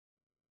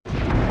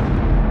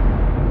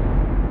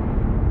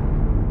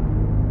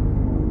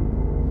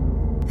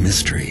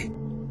mystery,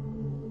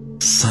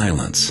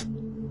 silence,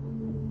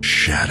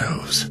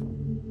 shadows.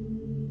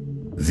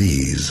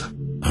 These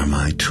are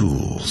my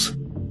tools.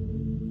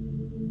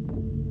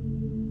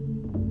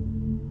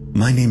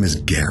 My name is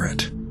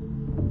Garrett.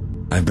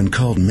 I've been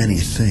called many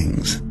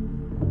things.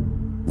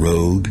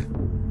 Rogue,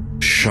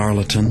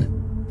 charlatan,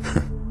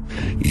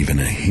 even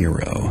a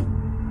hero.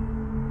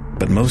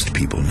 But most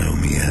people know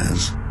me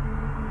as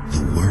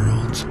the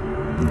world's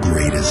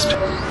greatest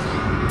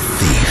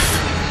thief.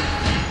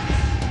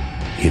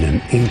 In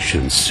an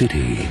ancient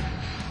city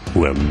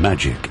where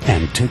magic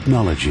and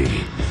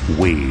technology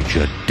wage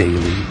a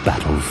daily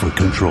battle for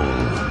control,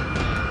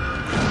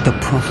 the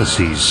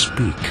prophecies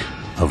speak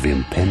of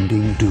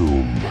impending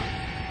doom.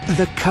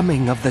 The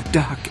coming of the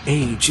Dark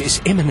Age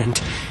is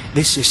imminent.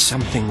 This is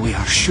something we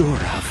are sure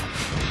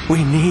of.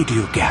 We need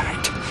you,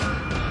 Garrett.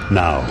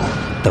 Now,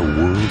 the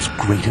world's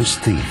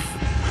greatest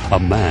thief, a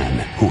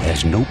man who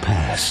has no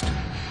past,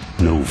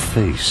 no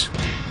face,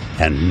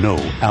 and no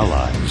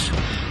allies,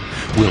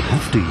 will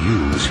have to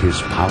use his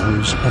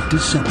powers of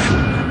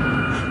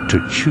deception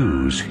to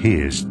choose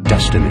his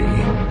destiny.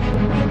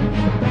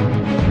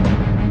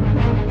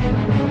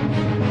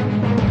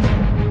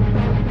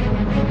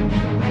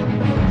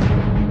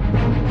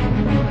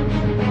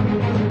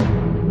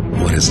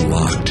 What is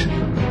locked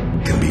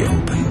can be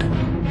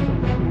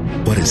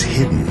opened. What is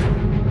hidden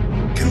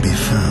can be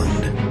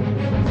found.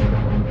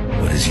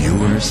 What is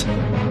yours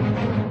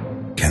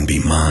can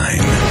be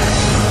mine.